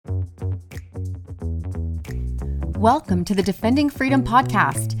Welcome to the Defending Freedom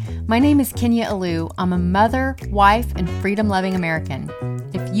podcast. My name is Kenya Alou. I'm a mother, wife, and freedom-loving American.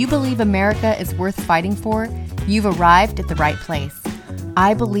 If you believe America is worth fighting for, you've arrived at the right place.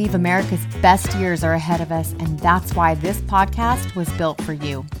 I believe America's best years are ahead of us, and that's why this podcast was built for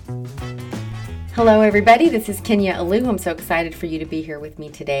you. Hello, everybody. This is Kenya Alou. I'm so excited for you to be here with me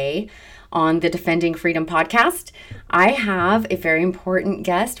today on the Defending Freedom podcast. I have a very important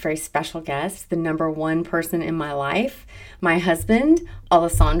guest, very special guest, the number one person in my life. My husband,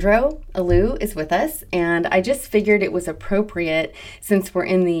 Alessandro Alou, is with us, and I just figured it was appropriate, since we're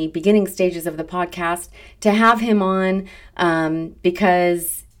in the beginning stages of the podcast, to have him on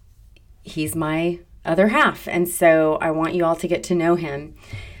because he's my other half, and so I want you all to get to know him.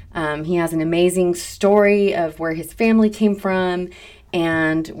 He has an amazing story of where his family came from,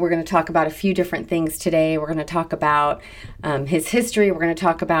 and we're going to talk about a few different things today. We're going to talk about his history. We're going to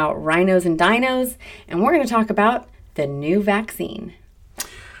talk about rhinos and dinos, and we're going to talk about the new vaccine.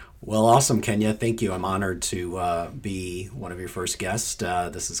 Well, awesome, Kenya. Thank you. I'm honored to be one of your first guests.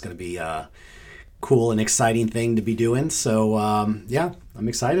 This is going to be a cool and exciting thing to be doing. So, yeah, I'm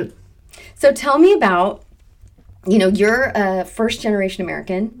excited. So tell me about, you're a first-generation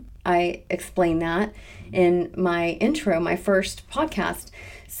American. I explained that in my intro, my first podcast.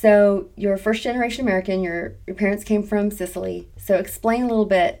 So you're a first-generation American. Your parents came from Sicily. So explain a little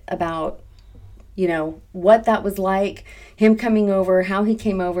bit about, what that was like, him coming over, how he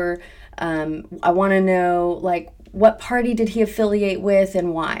came over. I want to know, what party did he affiliate with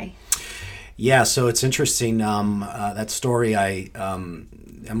and why? Yeah, so it's interesting, that story.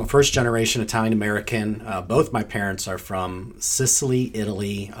 I'm a first-generation Italian-American. Both my parents are from Sicily,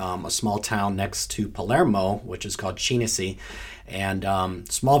 Italy, a small town next to Palermo, which is called Cinisi, and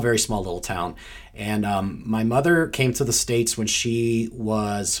very small little town. And my mother came to the States when she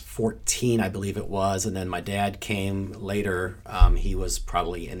was 14, I believe it was, and then my dad came later. He was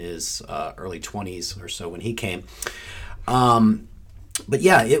probably in his early 20s or so when he came. But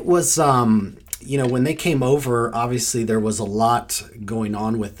yeah, it was... when they came over, obviously there was a lot going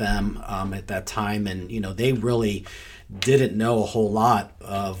on with them at that time, and they really didn't know a whole lot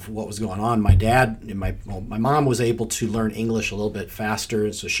of what was going on. My dad, my mom was able to learn English a little bit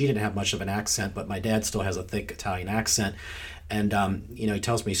faster, so she didn't have much of an accent, but my dad still has a thick Italian accent. And he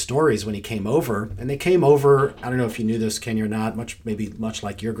tells me stories when he came over, and they came over. I don't know if you knew this, Kenya, or not. Much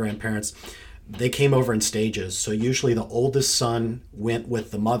like your grandparents, they came over in stages. So usually the oldest son went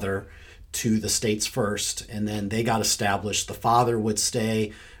with the mother to the States first, and then they got established. The father would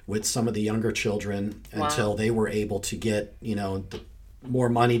stay with some of the younger children until they were able to get, more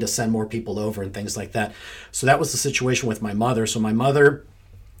money to send more people over and things like that. So that was the situation with my mother. So my mother,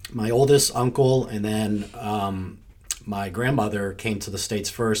 my oldest uncle, and then my grandmother came to the States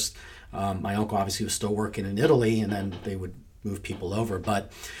first. My uncle obviously was still working in Italy, and then they would move people over.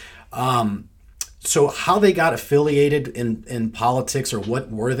 But so how they got affiliated in politics, or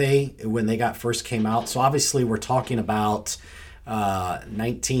what were they when they first came out? So obviously we're talking about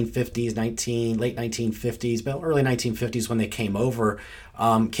 1950s, late 1950s, but early 1950s when they came over.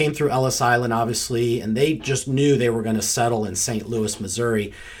 Came through Ellis Island, obviously, and they just knew they were going to settle in St. Louis,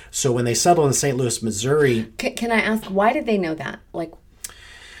 Missouri. So when they settled in St. Louis, Missouri... Can I ask, why did they know that?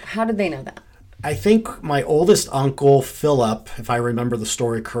 How did they know that? I think my oldest uncle, Philip, if I remember the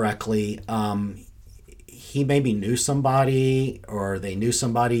story correctly, he maybe knew somebody, or they knew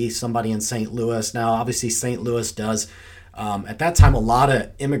somebody in St. Louis. Now, obviously, St. Louis does, at that time, a lot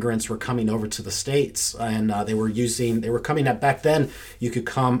of immigrants were coming over to the States, and they were coming at, back then, you could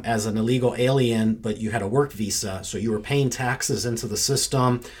come as an illegal alien, but you had a work visa, so you were paying taxes into the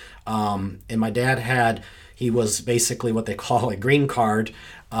system. And my dad he was basically what they call a green card,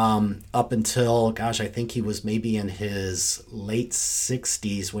 up until, I think he was maybe in his late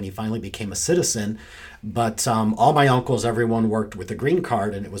 60s when he finally became a citizen. But all my uncles, everyone worked with a green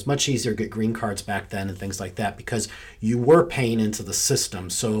card, and it was much easier to get green cards back then and things like that because you were paying into the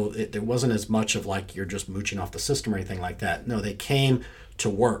system. So there wasn't as much of you're just mooching off the system or anything like that. No, they came to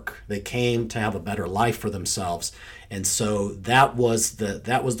work. They came to have a better life for themselves. And so that was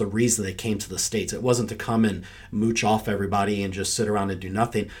the reason they came to the States. It wasn't to come and mooch off everybody and just sit around and do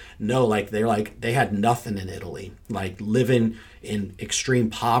nothing. No, they had nothing in Italy, living in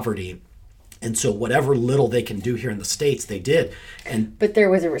extreme poverty. And so whatever little they can do here in the States, they did. But there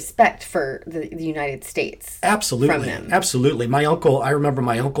was a respect for the United States. Absolutely. From them. Absolutely. I remember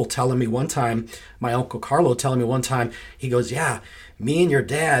my uncle telling me one time, my Uncle Carlo telling me one time, he goes, yeah, me and your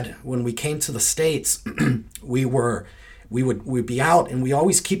dad, when we came to the States, we'd be out, and we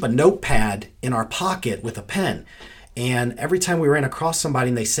always keep a notepad in our pocket with a pen. And every time we ran across somebody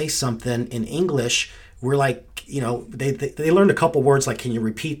and they say something in English, we're like, they learned a couple words like, can you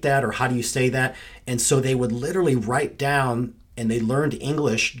repeat that, or how do you say that? And so they would literally write down, and they learned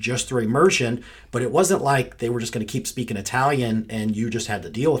English just through immersion. But it wasn't like they were just going to keep speaking Italian and you just had to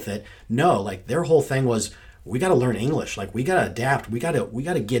deal with it. No, like their whole thing was, we got to learn English. Like we got to adapt. We got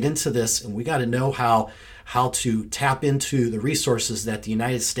to get into this, and we got to know how to tap into the resources that the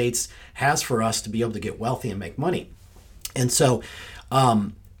United States has for us to be able to get wealthy and make money. And so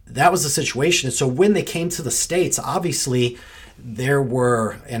that was the situation. And so when they came to the States, obviously there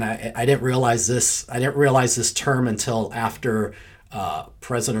were, and I didn't realize this term until after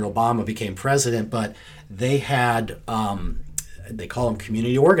President Obama became president, but they had, they call them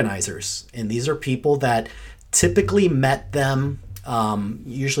community organizers. And these are people that typically met them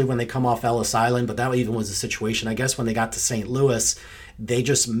usually when they come off Ellis Island, but that even was the situation. I guess when they got to St. Louis, they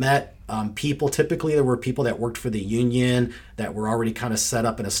just met people. Typically, there were people that worked for the union that were already kind of set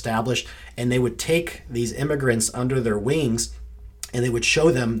up and established, and they would take these immigrants under their wings, and they would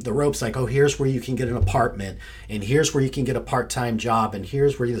show them the ropes, like, oh, here's where you can get an apartment, and here's where you can get a part-time job, and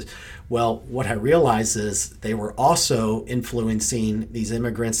here's where you... Well, what I realized is they were also influencing these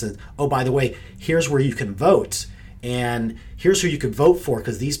immigrants, and, oh, by the way, here's where you can vote, and here's who you could vote for,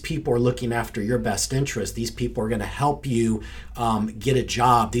 because these people are looking after your best interest. These people are going to help you get a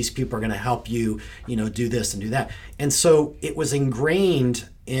job. These people are going to help you, do this and do that. And so it was ingrained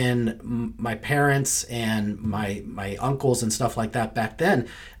in my parents and my uncles and stuff like that back then,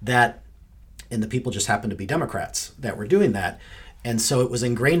 and the people just happened to be Democrats that were doing that. And so it was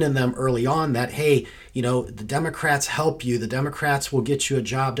ingrained in them early on that, hey, the Democrats help you. The Democrats will get you a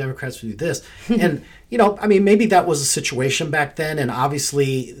job. Democrats will do this. And, maybe that was a situation back then. And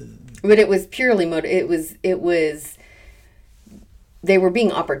obviously... But it was purely it was they were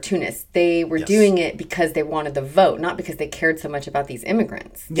being opportunists. They were doing it because they wanted the vote, not because they cared so much about these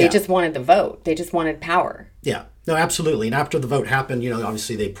immigrants. They just wanted the vote. They just wanted power. Yeah, no, absolutely. And after the vote happened,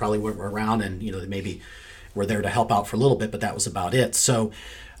 obviously they probably went around and, they maybe were there to help out for a little bit, but that was about it. So,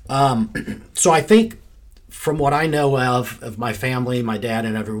 so I think from what I know of my family, my dad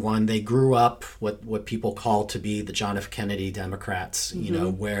and everyone, they grew up what people call to be the John F. Kennedy Democrats,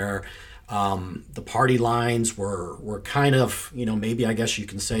 where the party lines were kind of, maybe I guess you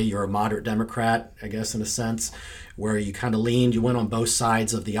can say you're a moderate Democrat, I guess in a sense, where you kind of leaned, you went on both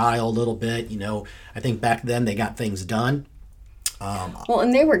sides of the aisle a little bit. I think back then they got things done.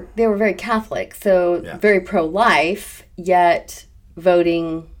 And they were very Catholic, so very pro-life, yet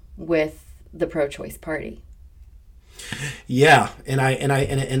voting with the pro-choice party. Yeah, and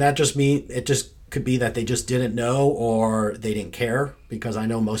that just it just could be that they just didn't know or they didn't care, because I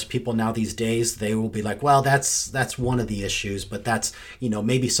know most people now these days, they will be like, well, that's one of the issues, but that's,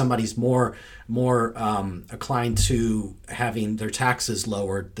 maybe somebody's more inclined to having their taxes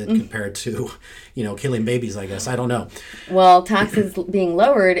lowered than compared to, killing babies, I guess. I don't know. Well, taxes being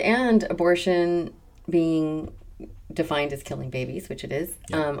lowered and abortion being defined as killing babies, which it is,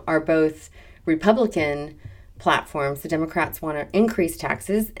 are both Republican platforms. The Democrats want to increase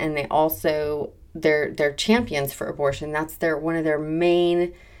taxes, and they also they're champions for abortion. That's one of their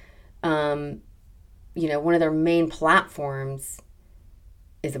main one of their main platforms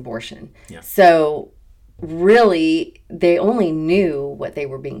is abortion. Yeah. So really they only knew what they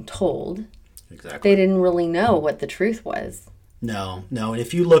were being told. Exactly. They didn't really know what the truth was. No. And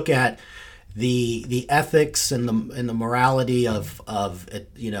if you look at the ethics and the morality of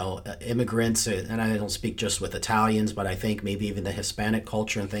immigrants, and I don't speak just with Italians, but I think maybe even the Hispanic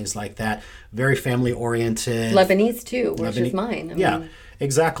culture and things like that, very family oriented. Lebanese too, which is mine. I mean,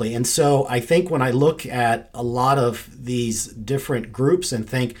 exactly. And so I think when I look at a lot of these different groups and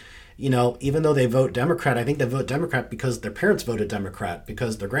think, even though they vote Democrat, I think they vote Democrat because their parents voted Democrat,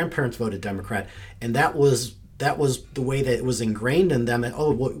 because their grandparents voted Democrat, and that was the way that it was ingrained in them. And,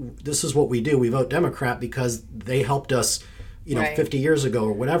 this is what we do. We vote Democrat because they helped us, 50 years ago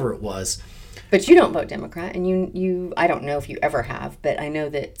or whatever it was. But you don't vote Democrat, and you I don't know if you ever have, but I know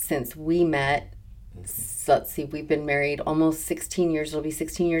that since we met, let's see, we've been married almost 16 years. It'll be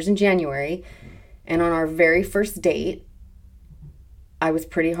 16 years in January. And on our very first date, I was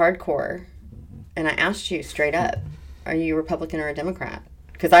pretty hardcore. And I asked you straight up, are you a Republican or a Democrat?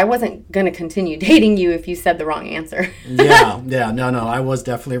 Because I wasn't going to continue dating you if you said the wrong answer. No, I was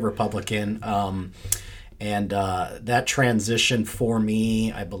definitely a Republican. And that transition for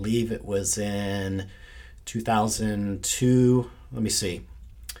me, I believe it was in 2002. Let me see.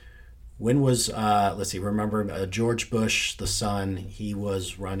 When was, remember George Bush, the son, he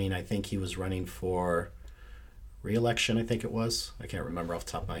was running, I think he was running for re-election, I think it was. I can't remember off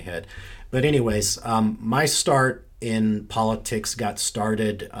the top of my head. But anyways, my start in politics got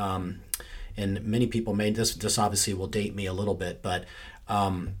started and many people may, this obviously will date me a little bit, but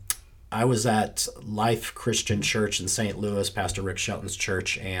I was at Life Christian Church in St. Louis, Pastor Rick Shelton's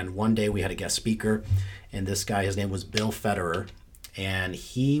church, and one day we had a guest speaker, and this guy, his name was Bill Federer, and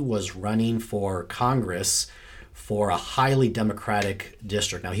he was running for Congress for a highly Democratic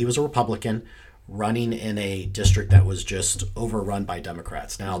district. Now, he was a Republican running in a district that was just overrun by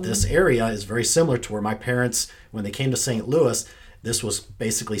Democrats. Now, this area is very similar to where my parents, when they came to St. Louis, this was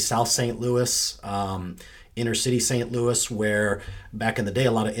basically South St. Louis, inner city St. Louis, where back in the day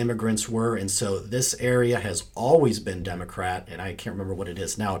a lot of immigrants were. And so this area has always been Democrat, and I can't remember what it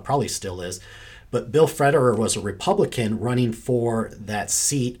is now. It probably still is. But Bill Federer was a Republican running for that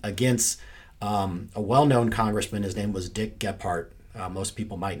seat against a well-known congressman. His name was Dick Gephardt. Most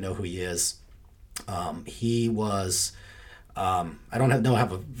people might know who he is. He was, I don't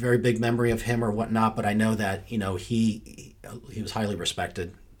have a very big memory of him or whatnot, but I know that, he was highly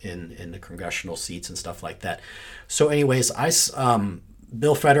respected in the congressional seats and stuff like that. So anyways,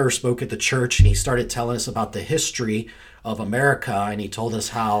 Bill Federer spoke at the church, and he started telling us about the history of America, and he told us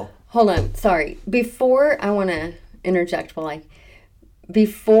how... Hold on, sorry. Before, I want to interject,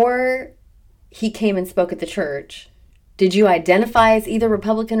 before he came and spoke at the church, did you identify as either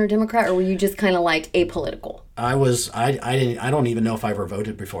Republican or Democrat, or were you just kind of like apolitical? I don't even know if I ever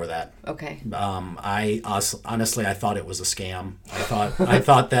voted before that. Okay. Honestly, I thought it was a scam. I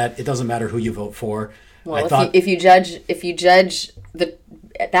thought that it doesn't matter who you vote for. Well, if you judge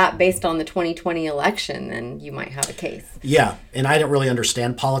that based on the 2020 election, then you might have a case. Yeah, and I didn't really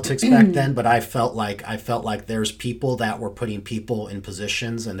understand politics back then, but I felt like there's people that were putting people in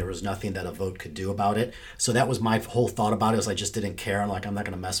positions, and there was nothing that a vote could do about it. So that was my whole thought about it. Was I just didn't care. I'm like, I'm not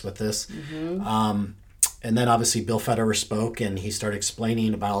going to mess with this. And then obviously Bill Federer spoke, and he started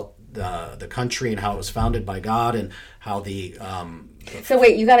explaining about the country and how it was founded by God, and how the So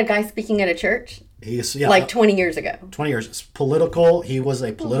wait, you got a guy speaking at a church? Like 20 years ago. 20 years. It's political. He was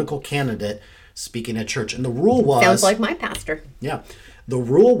a political candidate speaking at church. And the rule was... Sounds like my pastor. Yeah. The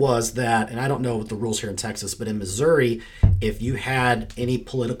rule was that, and I don't know what the rules here in Texas, but in Missouri, if you had any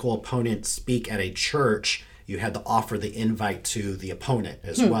political opponent speak at a church, you had to offer the invite to the opponent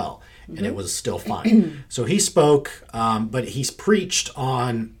as well. And it was still fine. So he spoke, but he's preached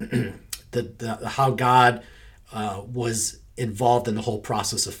on how God was involved in the whole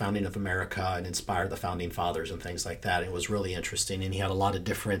process of founding of America and inspired the founding fathers and things like that. It was really interesting, and he had a lot of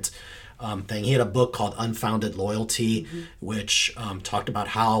different things. He had a book called Unfounded Loyalty, which talked about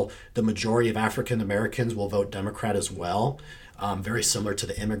how the majority of African Americans will vote Democrat as well, very similar to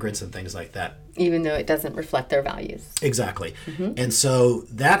the immigrants and things like that. Even though it doesn't reflect their values. Exactly. And so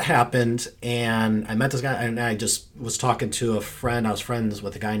that happened, and I met this guy, and I just was talking to a friend. I was friends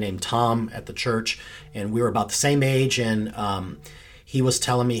with a guy named Tom at the church, and we were about the same age, and he was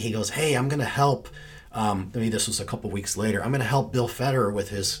telling me, he goes, hey, I'm going to help, maybe this was a couple weeks later, I'm going to help Bill Federer with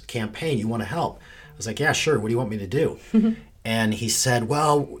his campaign. You want to help? I was like, yeah, sure. What do you want me to do? And he said,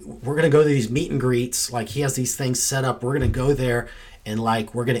 well, we're going to go to these meet and greets. Like, he has these things set up. We're going to go there, and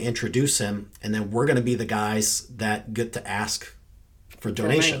like, we're going to introduce him, and then we're going to be the guys that get to ask for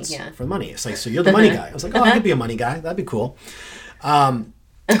donations, for money. It's like, so you're the money guy. I was like, oh, I could be a money guy. That'd be cool. I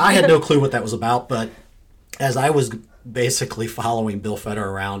had no clue what that was about, but as I was basically following Bill Federer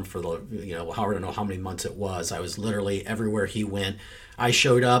around for the, I don't know how many months it was, I was literally everywhere he went. I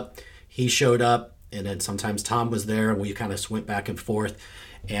showed up, he showed up, and then sometimes Tom was there, and we kind of went back and forth.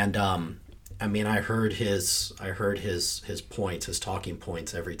 And I heard his points, his talking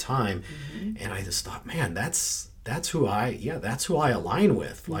points every time, and I just thought, man, that's who I align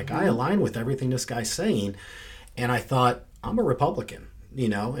with. Like, I align with everything this guy's saying, and I thought, I'm a Republican,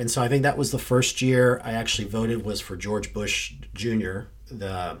 And so I think that was the first year I actually voted was for George Bush Jr.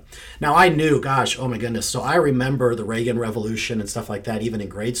 Now I knew, gosh, oh my goodness. So I remember the Reagan Revolution and stuff like that, even in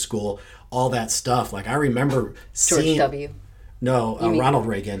grade school, all that stuff. Like, I remember seeing... George W. No, Ronald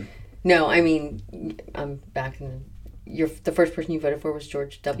Reagan. No, I mean, I'm back in the first person you voted for was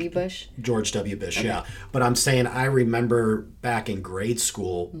George W. Bush? George W. Bush, okay. Yeah. But I'm saying I remember back in grade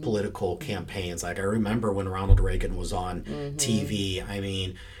school political campaigns. Like, I remember when Ronald Reagan was on TV. I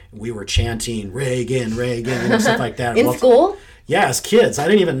mean, we were chanting Reagan, Reagan, and stuff like that. In school? Yeah, as kids. I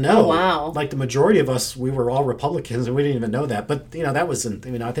didn't even know. Oh, wow. Like, the majority of us, we were all Republicans, and we didn't even know that. But, that was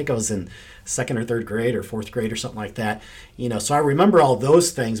I think I was in second or third grade or fourth grade or something like that. So I remember all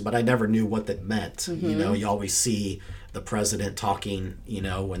those things, but I never knew what that meant. You always see the president talking,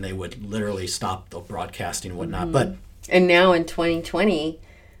 when they would literally stop the broadcasting and whatnot. But and now in 2020,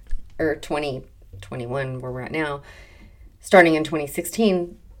 or 2021, where we're at now, starting in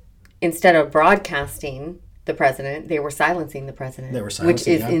 2016, instead of broadcasting the president. They were silencing the president. They were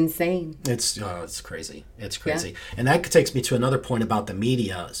silencing, which is insane. It's crazy. It's crazy. Yeah. And that takes me to another point about the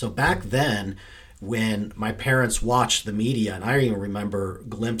media. So back then, when my parents watched the media, and I even remember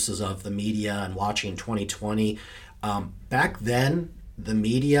glimpses of the media and watching 2020, back then, the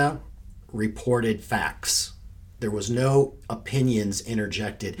media reported facts. There was no opinions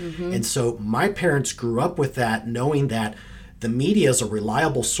interjected. Mm-hmm. And so my parents grew up with that, knowing that the media is a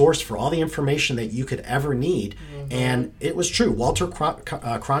reliable source for all the information that you could ever need. Mm-hmm. And it was true. Walter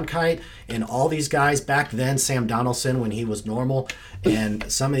Cronkite and all these guys back then, Sam Donaldson when he was normal,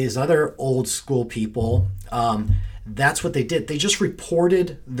 and some of these other old school people, that's what they did. They just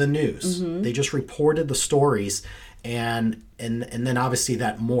reported the news. Mm-hmm. They just reported the stories. And then obviously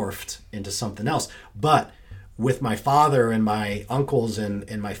that morphed into something else. But with my father and my uncles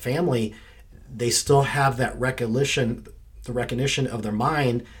and my family, they still have that recognition of their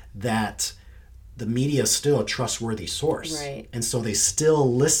mind that the media is still a trustworthy source. Right. And so they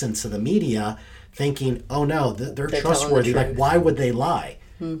still listen to the media thinking, oh no, they're trustworthy. Like, why would they lie?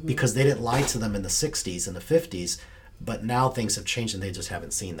 Mm-hmm. Because they didn't lie to them in the 60s and the 50s. But now things have changed and they just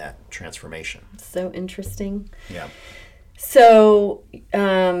haven't seen that transformation. So interesting. Yeah. So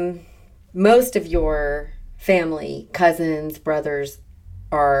most of your family, cousins, brothers,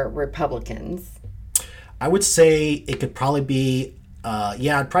 are Republicans. I would say it could probably be,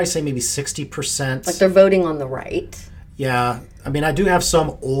 I'd probably say maybe 60%. Like they're voting on the right. Yeah. I mean, I do have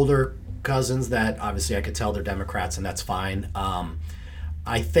some older cousins that obviously I could tell they're Democrats, and that's fine.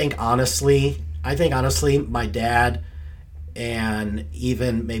 I think honestly, my dad and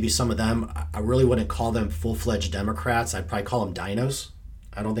even maybe some of them, I really wouldn't call them full-fledged Democrats. I'd probably call them dinos.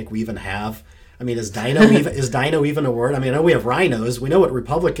 I don't think we even have. I mean, is dino even a word? I mean, I know we have rhinos. We know what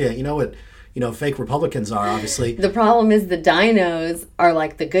fake Republicans are, obviously. The problem is the dinos are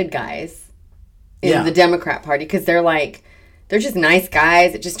like the good guys in the Democrat Party, because they're just nice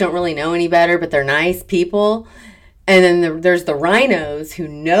guys that just don't really know any better, but they're nice people. And then there's the rhinos who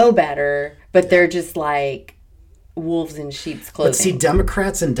know better, but they're just like wolves in sheep's clothing. But see,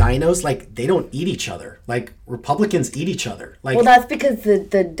 Democrats and dinos, like, they don't eat each other. Like, Republicans eat each other. Like, well, that's because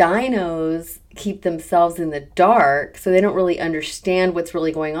the dinos keep themselves in the dark, so they don't really understand what's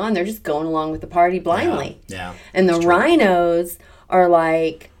really going on. They're just going along with the party blindly. Yeah. And the rhinos are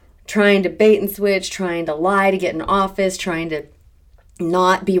like trying to bait and switch, trying to lie to get in office, trying to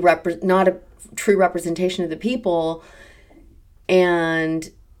not be not a true representation of the people,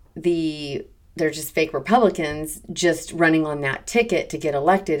 and they're just fake Republicans just running on that ticket to get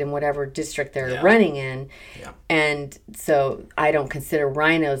elected in whatever district they're running in. Yeah. And so I don't consider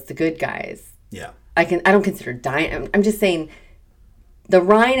rhinos the good guys. Yeah. I don't consider I'm just saying the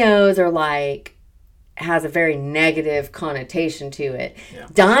rhinos are like, has a very negative connotation to it. Yeah.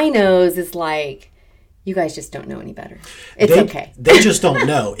 Dinos is like, you guys just don't know any better. It's okay. They just don't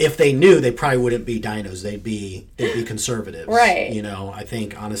know. If they knew, they probably wouldn't be dinos. They'd be conservatives. Right. I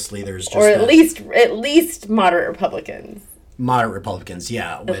think honestly there's just, or at least moderate Republicans. Moderate Republicans,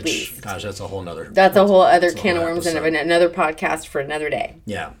 yeah. Which, gosh, that's a whole other. That's a whole other can of worms and another podcast for another day.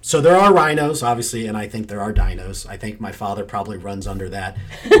 Yeah. So there are rhinos, obviously, and I think there are dinos. I think my father probably runs under that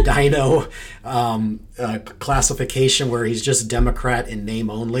dino classification where he's just Democrat in name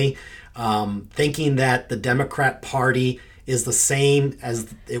only, thinking that the Democrat Party is the same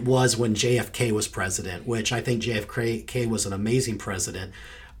as it was when JFK was president, which I think JFK was an amazing president.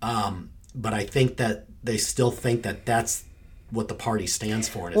 But I think that they still think that that's what the party stands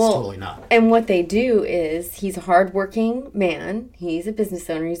for, and it's totally not. And what they do is, he's a hardworking man. He's a business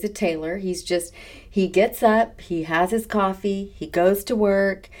owner. He's a tailor. He gets up, he has his coffee, he goes to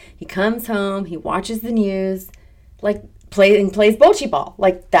work, he comes home, he watches the news, like plays bocce ball.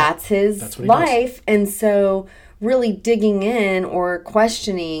 Like that's his life. And so really digging in or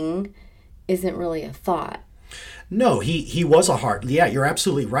questioning isn't really a thought. No, he was a heart. Yeah, you're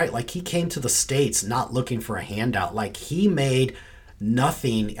absolutely right. Like, he came to the States not looking for a handout. Like, he made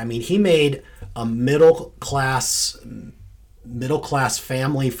nothing. I mean, he made a middle class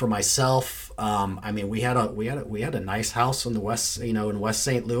family for myself. I mean, we had a nice house in the west, in West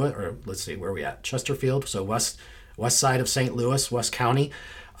St. Louis, or let's see, where are we at? Chesterfield, so west side of St. Louis, West County.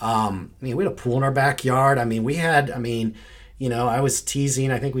 I mean, we had a pool in our backyard. I mean, I was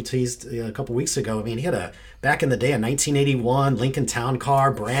teasing, I think we teased a couple weeks ago. I mean, he had back in the day, a 1981 Lincoln Town Car,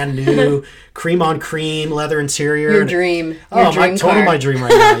 brand new, cream on cream, leather interior. Your dream. Totally my dream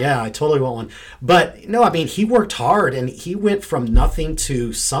right now. Yeah, I totally want one. But no, I mean, he worked hard and he went from nothing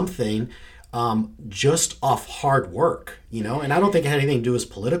to something just off hard work, and I don't think it had anything to do with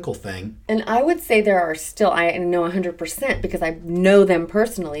his political thing. And I would say there are still, I know 100% because I know them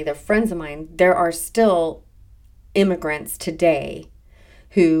personally, they're friends of mine, there are still immigrants today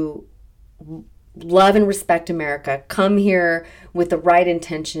who love and respect America, come here with the right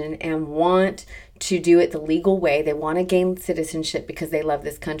intention and want to do it the legal way. They want to gain citizenship because they love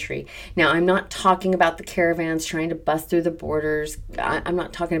this country. Now, I'm not talking about the caravans trying to bust through the borders. I'm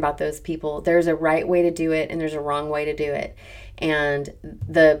not talking about those people. There's a right way to do it and there's a wrong way to do it. And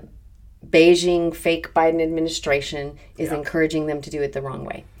the Beijing fake Biden administration is encouraging them to do it the wrong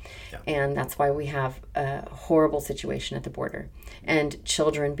way. Yeah. And that's why we have a horrible situation at the border. And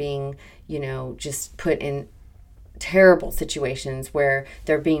children being, just put in terrible situations where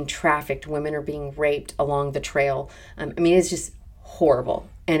they're being trafficked. Women are being raped along the trail. It's just horrible.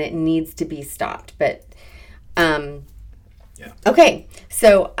 And it needs to be stopped. But, okay.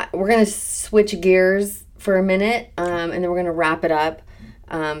 So we're going to switch gears for a minute. And then we're going to wrap it up.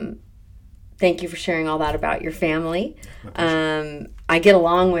 Thank you for sharing all that about your family. I get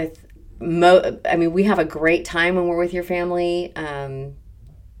along with we have a great time when we're with your family. Some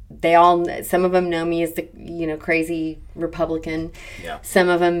of them know me as the, crazy Republican. Yeah. Some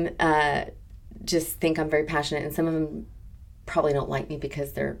of them just think I'm very passionate, and some of them probably don't like me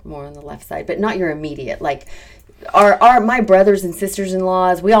because they're more on the left side, but not your immediate. Like my brothers and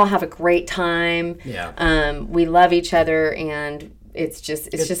sisters-in-laws, we all have a great time. Yeah. We love each other, and it's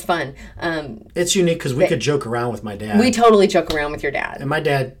just fun. It's unique because we could joke around with my dad. We totally joke around with your dad. And my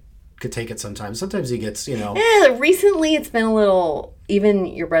dad could take it sometimes. Sometimes he gets, recently it's been a little, even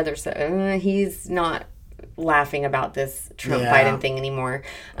your brother said, he's not laughing about this Trump Biden thing anymore.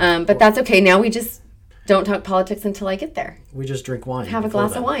 But that's okay. Now we just don't talk politics until I get there. We just drink wine. Have a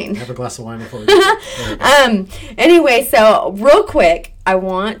glass of wine. Have a glass of wine before we get there. Anyway, so real quick, I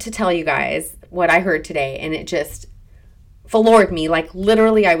want to tell you guys what I heard today, and it just floored me. Like,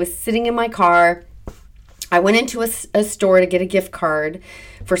 literally, I was sitting in my car. I went into a store to get a gift card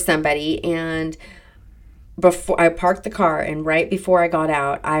for somebody, and before I parked the car, and right before I got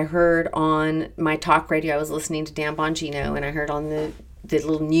out, I heard on my talk radio, I was listening to Dan Bongino, and I heard on the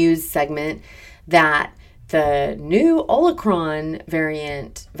little news segment that the new Omicron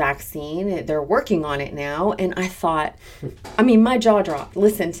variant vaccine, they're working on it now, and I thought, my jaw dropped.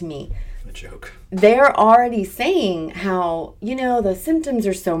 Listen to me. A joke. They're already saying how, the symptoms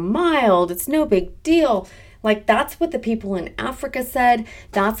are so mild, it's no big deal. Like, that's what the people in Africa said.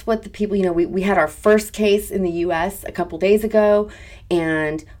 That's what the people, we had our first case in the U.S. a couple days ago,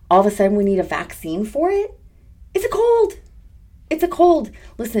 and all of a sudden we need a vaccine for it. It's a cold. It's a cold.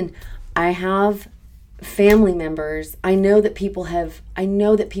 Listen, I have family members. I know that people have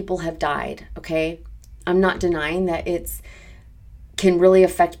died, okay? I'm not denying that can really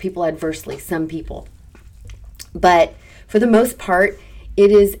affect people adversely, some people. But for the most part,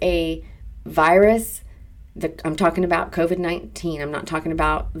 it is a virus. I'm talking about COVID-19. I'm not talking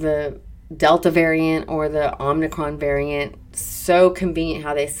about the Delta variant or the Omicron variant. So convenient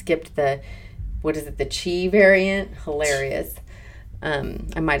how they skipped the Chi variant. Hilarious.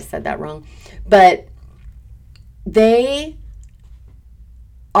 I might have said that wrong. But they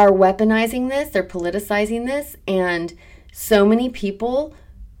are weaponizing this. They're politicizing this. And so many people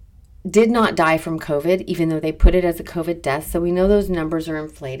did not die from COVID, even though they put it as a COVID death. So we know those numbers are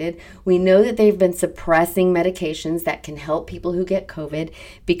inflated. We know that they've been suppressing medications that can help people who get COVID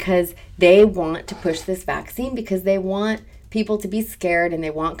because they want to push this vaccine because they want people to be scared and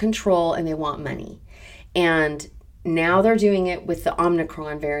they want control and they want money. And now they're doing it with the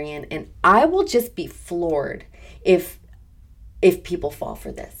Omicron variant. And I will just be floored if people fall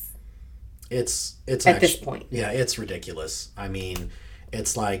for this. It's at this point. Yeah, it's ridiculous.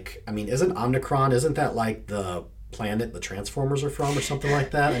 It's like, isn't Omicron, isn't that like the planet the Transformers are from or something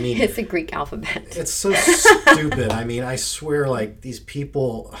like that? It's a Greek alphabet. It's so stupid. I swear, like, these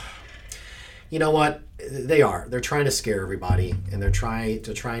people, you know what? They're trying to scare everybody, and they're trying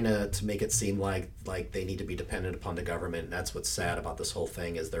to make it seem like they need to be dependent upon the government. And that's what's sad about this whole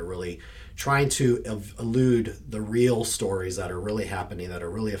thing is they're really trying to elude the real stories that are really happening, that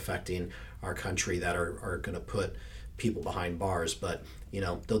are really affecting our country, that are going to put people behind bars. But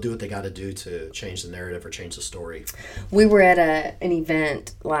they'll do what they got to do to change the narrative or change the story. We were at an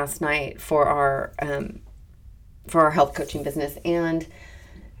event last night for our health coaching business, and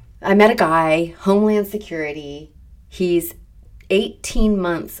I met a guy, Homeland Security. He's 18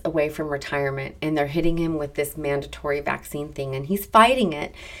 months away from retirement, and they're hitting him with this mandatory vaccine thing, and he's fighting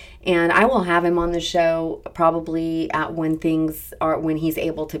it. And I will have him on the show probably when he's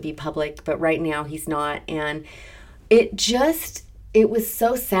able to be public, but right now he's not. And it was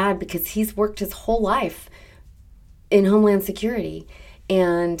so sad because he's worked his whole life in Homeland Security,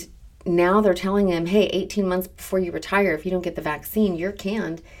 and now they're telling him, hey, 18 months before you retire, if you don't get the vaccine, you're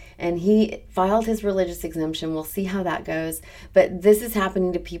canned. and he filed his religious exemption. We'll see how that goes. But this is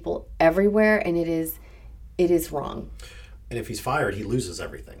happening to people everywhere, and it is wrong. And if he's fired, he loses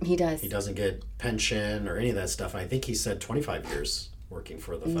everything. He does. He doesn't get pension or any of that stuff. And I think he said 25 years working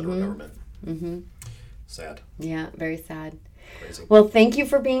for the federal government. Mm-hmm. Sad. Yeah, very sad. Crazy. Well, thank you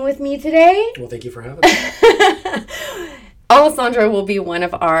for being with me today. Well, thank you for having me. Alessandro will be one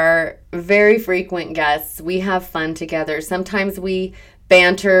of our very frequent guests. We have fun together. Sometimes we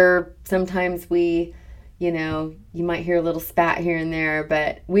banter. Sometimes we, you might hear a little spat here and there,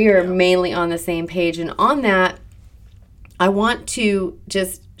 but we are mainly on the same page. And on that, I want to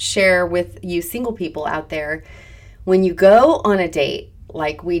just share with you single people out there, when you go on a date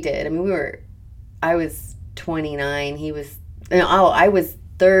like we did, I was 29, I was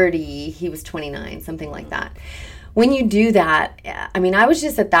 30, he was 29, something like that. When you do that, I was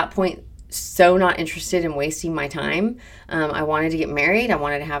just at that point so not interested in wasting my time. I wanted to get married. I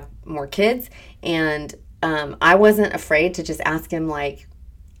wanted to have more kids. And I wasn't afraid to just ask him, like,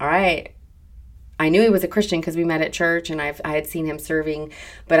 all right, I knew he was a Christian because we met at church and I had seen him serving.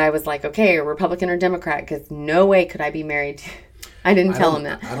 But I was like, okay, Republican or Democrat, because no way could I be married to. I didn't tell him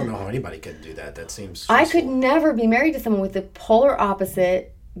that. I don't know how anybody could do that. That seems stressful. I could never be married to someone with the polar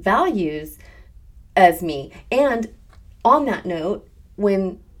opposite values as me. And on that note,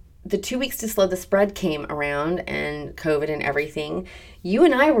 when the 2 weeks to slow the spread came around and COVID and everything, you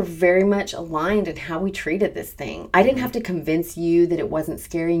and I were very much aligned in how we treated this thing. I didn't have to convince you that it wasn't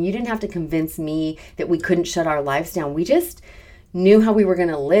scary, and you didn't have to convince me that we couldn't shut our lives down. We just knew how we were going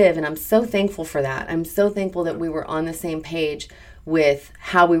to live, and I'm so thankful for that. I'm so thankful that we were on the same page with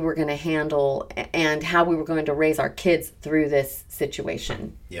how we were going to handle and how we were going to raise our kids through this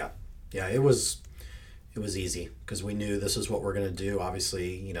situation. Yeah, it was easy because we knew this is what we're going to do.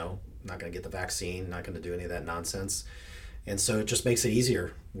 Obviously, not going to get the vaccine, not going to do any of that nonsense. And so it just makes it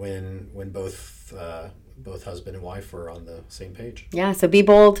easier when both husband and wife are on the same page. Yeah, so be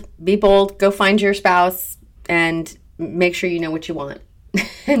bold, go find your spouse and make sure you know what you want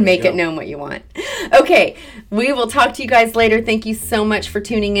and make it known what you want. Okay, we will talk to you guys later. Thank you so much for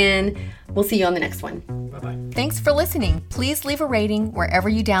tuning in. We'll see you on the next one. Bye-bye. Thanks for listening. Please leave a rating wherever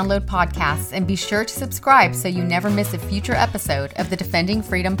you download podcasts and be sure to subscribe so you never miss a future episode of the Defending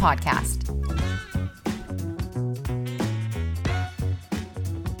Freedom podcast.